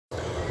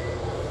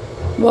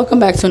Welcome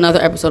back to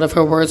another episode of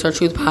Her Words, Her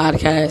Truth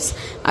podcast.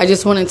 I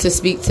just wanted to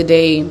speak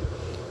today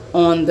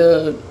on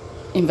the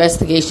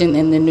investigation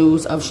and the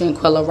news of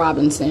Shanquella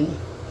Robinson.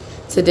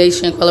 Today,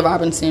 Shanquella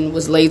Robinson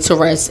was laid to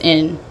rest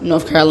in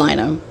North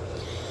Carolina.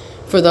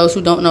 For those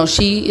who don't know,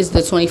 she is the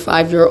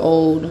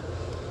 25-year-old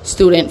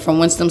student from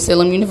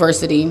Winston-Salem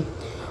University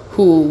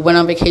who went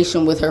on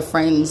vacation with her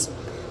friends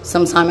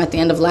sometime at the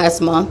end of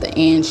last month,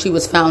 and she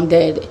was found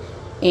dead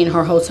in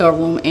her hotel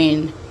room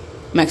in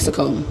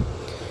Mexico.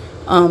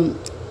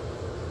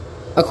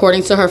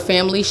 According to her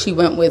family, she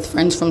went with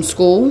friends from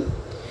school,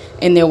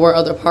 and there were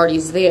other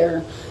parties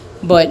there,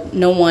 but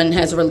no one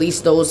has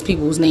released those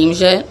people's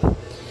names yet.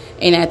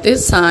 And at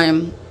this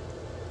time,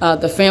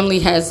 the family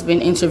has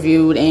been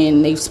interviewed,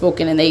 and they've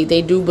spoken, and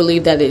they do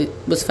believe that it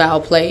was foul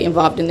play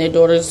involved in their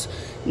daughter's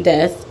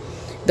death.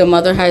 The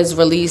mother has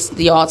released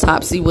the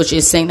autopsy, which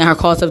is saying that her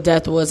cause of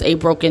death was a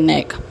broken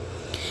neck.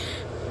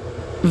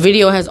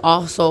 Video has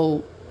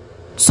also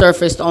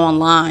surfaced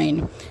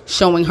online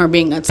showing her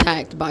being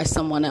attacked by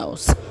someone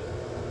else.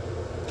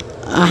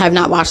 I have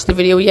not watched the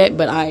video yet,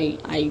 but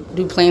I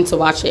do plan to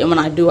watch it, and when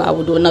I do, I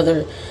will do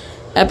another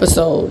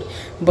episode.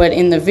 But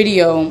in the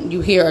video,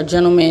 you hear a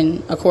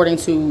gentleman, according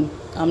to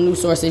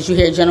news sources, you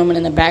hear a gentleman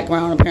in the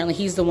background. Apparently,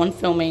 he's the one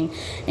filming,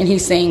 and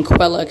he's saying,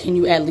 "Quella, can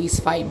you at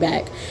least fight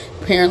back?"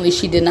 Apparently,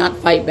 she did not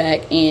fight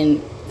back,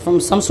 and from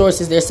some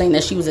sources, they're saying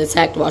that she was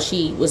attacked while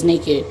she was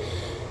naked.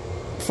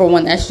 For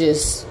one, that's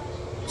just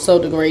so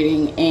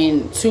degrading,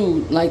 and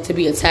two, like, to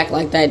be attacked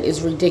like that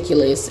is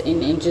ridiculous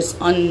and just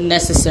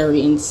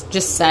unnecessary and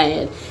just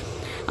sad.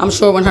 I'm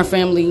sure when her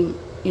family,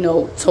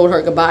 told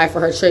her goodbye for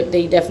her trip,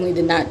 they definitely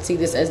did not see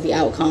this as the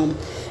outcome,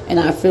 and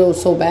I feel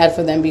so bad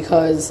for them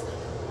because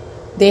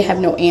they have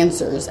no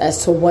answers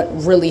as to what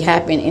really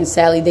happened, and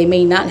sadly, they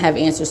may not have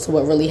answers to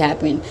what really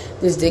happened.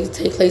 This did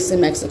take place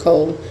in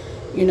Mexico.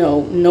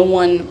 No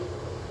one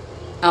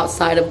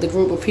outside of the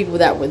group of people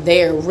that were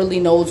there really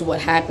knows what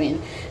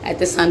happened. At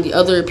this time, the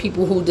other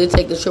people who did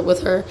take the trip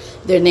with her,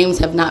 their names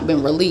have not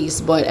been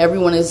released, but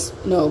everyone is,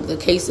 the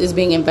case is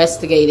being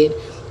investigated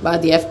by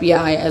the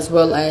FBI as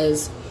well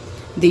as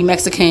the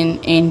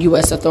Mexican and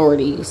U.S.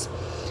 authorities.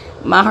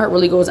 My heart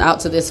really goes out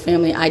to this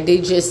family. I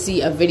did just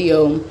see a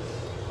video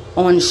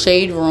on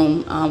Shade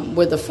Room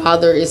where the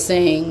father is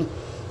saying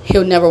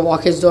he'll never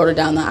walk his daughter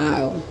down the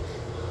aisle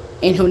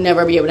and he'll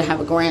never be able to have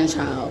a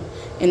grandchild,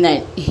 and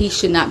that he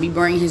should not be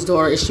burying his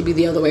daughter. It should be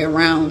the other way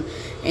around.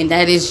 And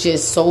that is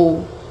just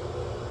so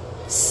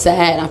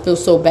sad. I feel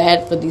so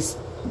bad for these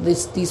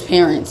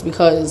parents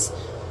because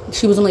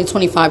she was only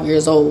 25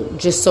 years old,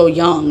 just so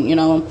young,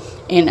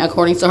 And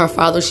according to her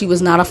father, she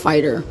was not a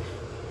fighter.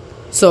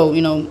 So,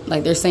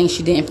 like they're saying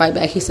she didn't fight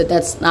back. He said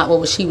that's not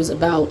what she was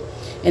about.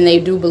 And they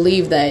do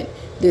believe that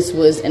this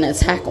was an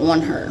attack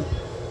on her.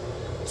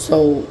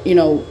 So,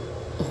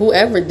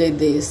 whoever did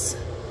this,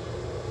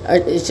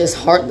 it's just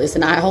heartless,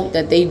 and I hope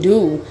that they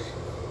do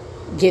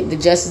get the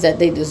justice that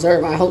they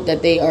deserve. I hope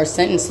that they are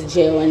sentenced to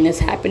jail, and this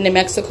happened in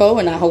Mexico,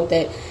 and I hope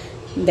that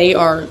they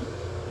are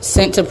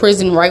sent to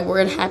prison right where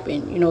it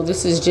happened.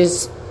 This is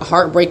just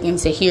heartbreaking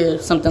to hear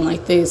something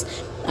like this.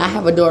 I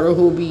have a daughter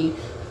who will be,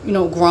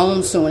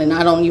 grown soon, and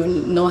I don't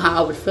even know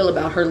how I would feel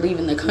about her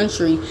leaving the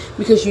country,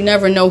 because you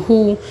never know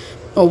who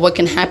or what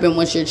can happen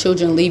once your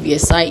children leave your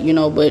sight,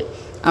 but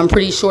I'm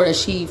pretty sure that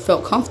she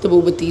felt comfortable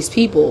with these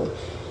people,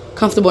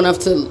 comfortable enough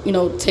to,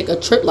 take a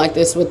trip like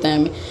this with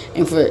them.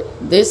 And for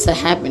this to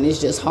happen is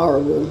just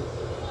horrible.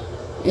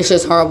 It's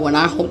just horrible. And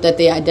I hope that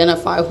they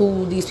identify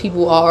who these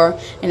people are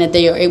and that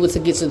they are able to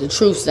get to the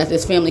truth so that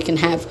this family can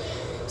have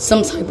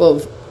some type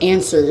of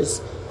answers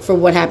for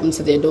what happened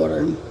to their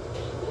daughter.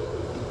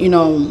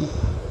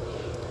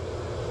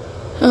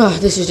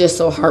 This is just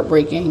so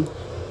heartbreaking.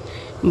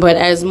 But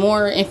as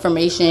more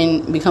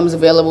information becomes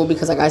available,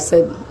 because like I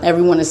said,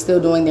 everyone is still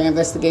doing their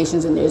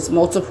investigations and there's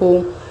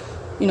multiple,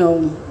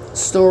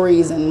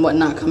 stories and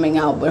whatnot coming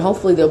out, but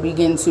hopefully they'll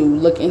begin to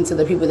look into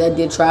the people that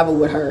did travel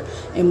with her,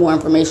 and more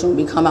information will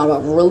become out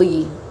of what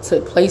really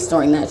took place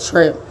during that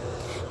trip.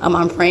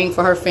 I'm praying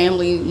for her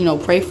family,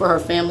 pray for her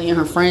family and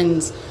her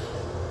friends,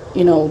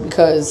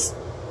 because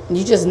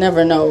you just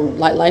never know.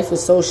 Like, life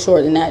was so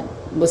short, and that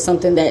was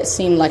something that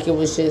seemed like it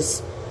was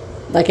just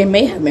like it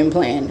may have been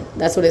planned.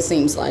 That's what it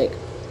seems like,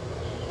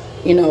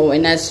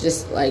 and that's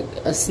just like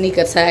a sneak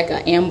attack,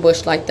 an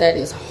ambush like that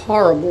is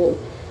horrible.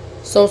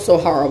 So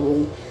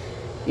horrible.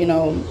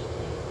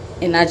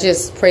 And I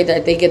just pray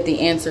that they get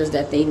the answers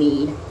that they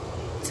need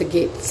to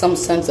get some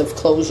sense of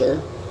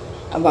closure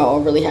about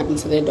what really happened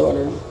to their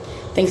daughter.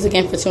 Thanks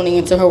again for tuning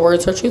into Her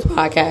Words, Her Truth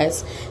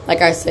podcast.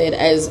 Like I said,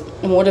 as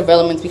more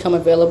developments become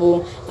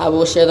available, I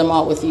will share them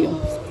all with you.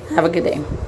 Have a good day.